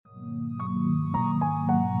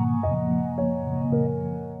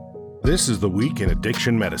This is The Week in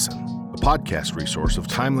Addiction Medicine, a podcast resource of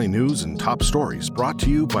timely news and top stories brought to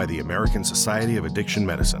you by the American Society of Addiction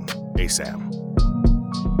Medicine, ASAM.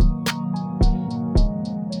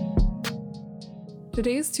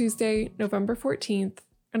 Today is Tuesday, November 14th,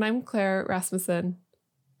 and I'm Claire Rasmussen.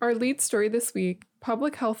 Our lead story this week,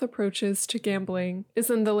 Public Health Approaches to Gambling, is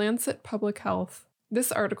in The Lancet Public Health.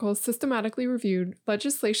 This article systematically reviewed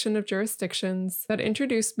legislation of jurisdictions that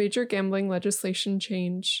introduced major gambling legislation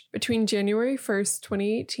change between January 1st,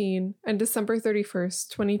 2018 and December 31st,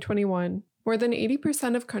 2021. More than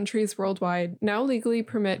 80% of countries worldwide now legally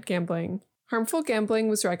permit gambling. Harmful gambling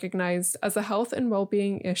was recognized as a health and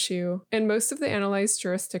well-being issue in most of the analyzed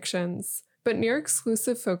jurisdictions, but near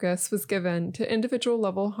exclusive focus was given to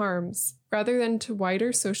individual-level harms rather than to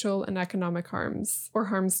wider social and economic harms, or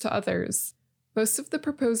harms to others. Most of the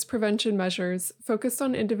proposed prevention measures focused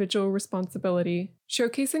on individual responsibility,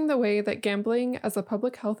 showcasing the way that gambling as a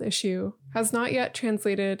public health issue has not yet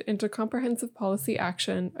translated into comprehensive policy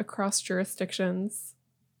action across jurisdictions.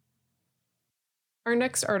 Our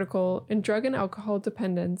next article, in Drug and Alcohol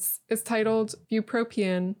Dependence, is titled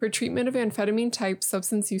Bupropion for Treatment of Amphetamine-Type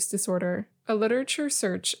Substance Use Disorder. A literature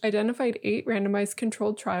search identified 8 randomized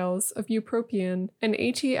controlled trials of bupropion and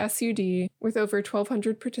ATSUD with over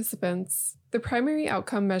 1,200 participants. The primary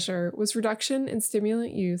outcome measure was reduction in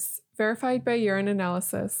stimulant use, verified by urine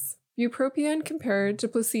analysis. Bupropion compared to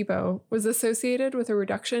placebo was associated with a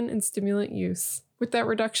reduction in stimulant use, with that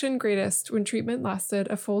reduction greatest when treatment lasted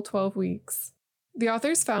a full 12 weeks. The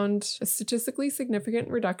authors found a statistically significant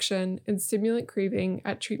reduction in stimulant craving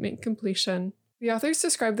at treatment completion. The authors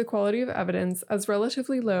described the quality of evidence as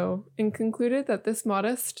relatively low and concluded that this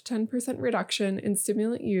modest 10% reduction in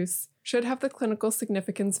stimulant use should have the clinical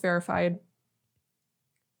significance verified.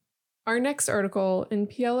 Our next article in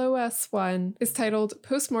PLOS 1 is titled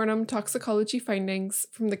Postmortem Toxicology Findings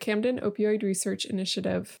from the Camden Opioid Research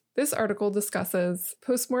Initiative. This article discusses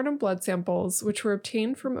postmortem blood samples which were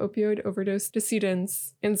obtained from opioid overdose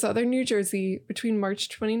decedents in southern New Jersey between March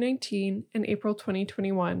 2019 and April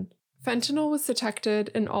 2021. Fentanyl was detected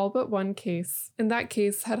in all but one case, and that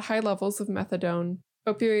case had high levels of methadone.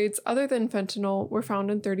 Opioids other than fentanyl were found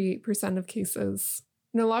in 38% of cases.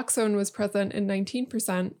 Naloxone was present in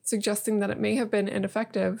 19%, suggesting that it may have been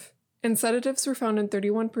ineffective, and sedatives were found in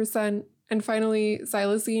 31%, and finally,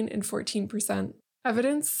 xylazine in 14%.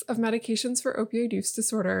 Evidence of medications for opioid use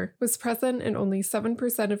disorder was present in only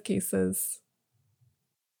 7% of cases.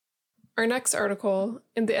 Our next article,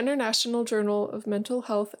 in the International Journal of Mental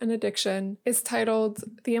Health and Addiction, is titled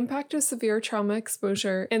The Impact of Severe Trauma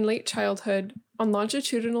Exposure in Late Childhood on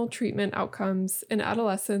Longitudinal Treatment Outcomes in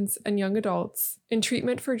Adolescents and Young Adults in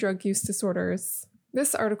Treatment for Drug Use Disorders.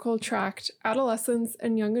 This article tracked adolescents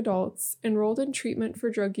and young adults enrolled in treatment for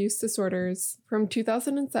drug use disorders from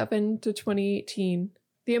 2007 to 2018.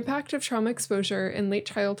 The impact of trauma exposure in late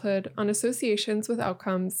childhood on associations with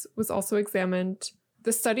outcomes was also examined.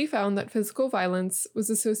 The study found that physical violence was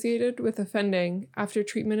associated with offending after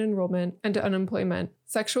treatment enrollment and unemployment.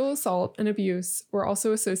 Sexual assault and abuse were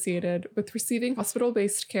also associated with receiving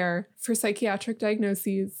hospital-based care for psychiatric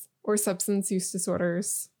diagnoses or substance use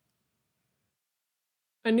disorders.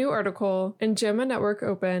 A new article in JAMA Network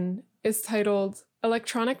Open is titled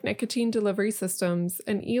Electronic Nicotine Delivery Systems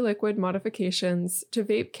and E-Liquid Modifications to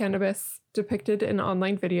Vape Cannabis Depicted in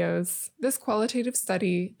Online Videos. This qualitative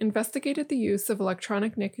study investigated the use of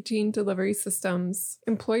electronic nicotine delivery systems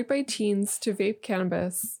employed by teens to vape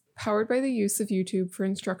cannabis, powered by the use of YouTube for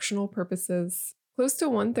instructional purposes. Close to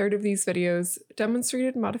 1/3 of these videos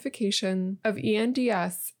demonstrated modification of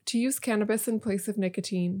ENDS to use cannabis in place of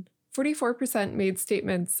nicotine. 44% made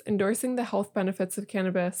statements endorsing the health benefits of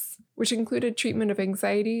cannabis, which included treatment of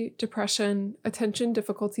anxiety, depression, attention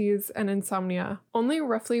difficulties, and insomnia. Only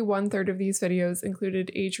roughly 1/3 of these videos included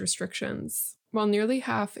age restrictions, while nearly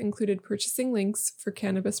half included purchasing links for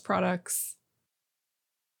cannabis products.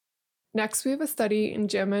 Next, we have a study in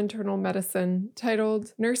JAMA Internal Medicine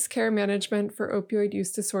titled Nurse Care Management for Opioid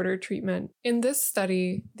Use Disorder Treatment. In this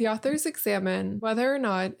study, the authors examine whether or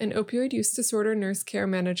not an opioid use disorder nurse care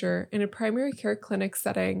manager in a primary care clinic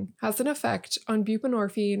setting has an effect on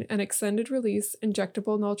buprenorphine and extended-release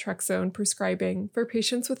injectable naltrexone prescribing for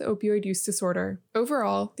patients with opioid use disorder.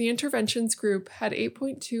 Overall, the interventions group had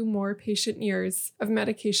 8.2 more patient years of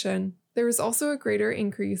medication. There was also a greater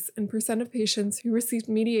increase in percent of patients who received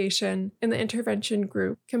mediation in the intervention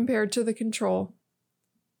group compared to the control.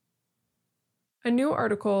 A new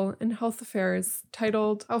article in Health Affairs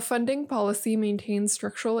titled How Funding Policy Maintains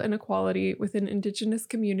Structural Inequality Within Indigenous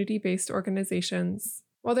Community-Based Organizations.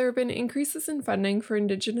 While there have been increases in funding for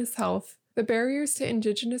Indigenous health, The barriers to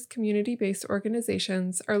Indigenous community-based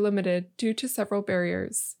organizations are limited due to several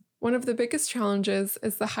barriers. One of the biggest challenges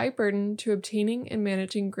is the high burden to obtaining and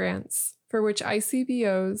managing grants, for which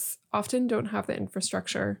ICBOs often don't have the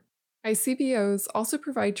infrastructure. ICBOs also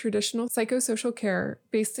provide traditional psychosocial care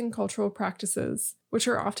based in cultural practices, which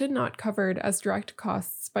are often not covered as direct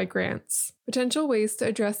costs by grants. Potential ways to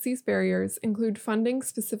address these barriers include funding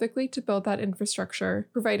specifically to build that infrastructure,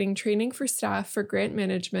 providing training for staff for grant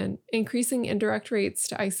management, increasing indirect rates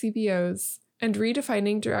to ICBOs, and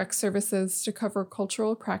redefining direct services to cover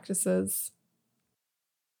cultural practices.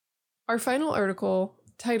 Our final article,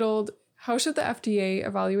 titled "How Should the FDA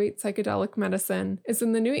Evaluate Psychedelic Medicine?" is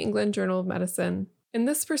in the New England Journal of Medicine. In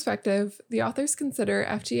this perspective, the authors consider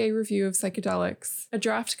FDA review of psychedelics, a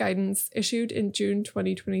draft guidance issued in June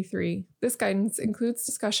 2023. This guidance includes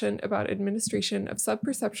discussion about administration of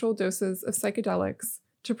subperceptual doses of psychedelics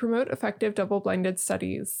to promote effective double-blinded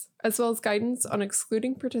studies, as well as guidance on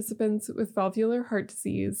excluding participants with valvular heart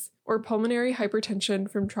disease or pulmonary hypertension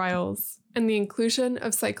from trials, and the inclusion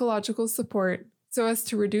of psychological support so as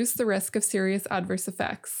to reduce the risk of serious adverse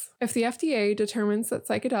effects. If the FDA determines that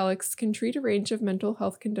psychedelics can treat a range of mental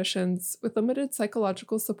health conditions with limited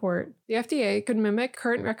psychological support, the FDA could mimic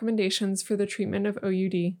current recommendations for the treatment of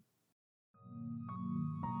OUD.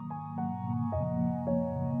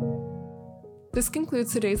 This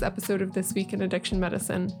concludes today's episode of This Week in Addiction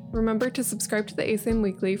Medicine. Remember to subscribe to the ASAM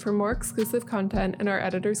Weekly for more exclusive content and our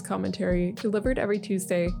editor's commentary, delivered every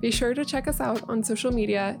Tuesday. Be sure to check us out on social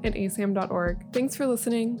media at asam.org. Thanks for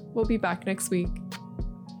listening. We'll be back next week.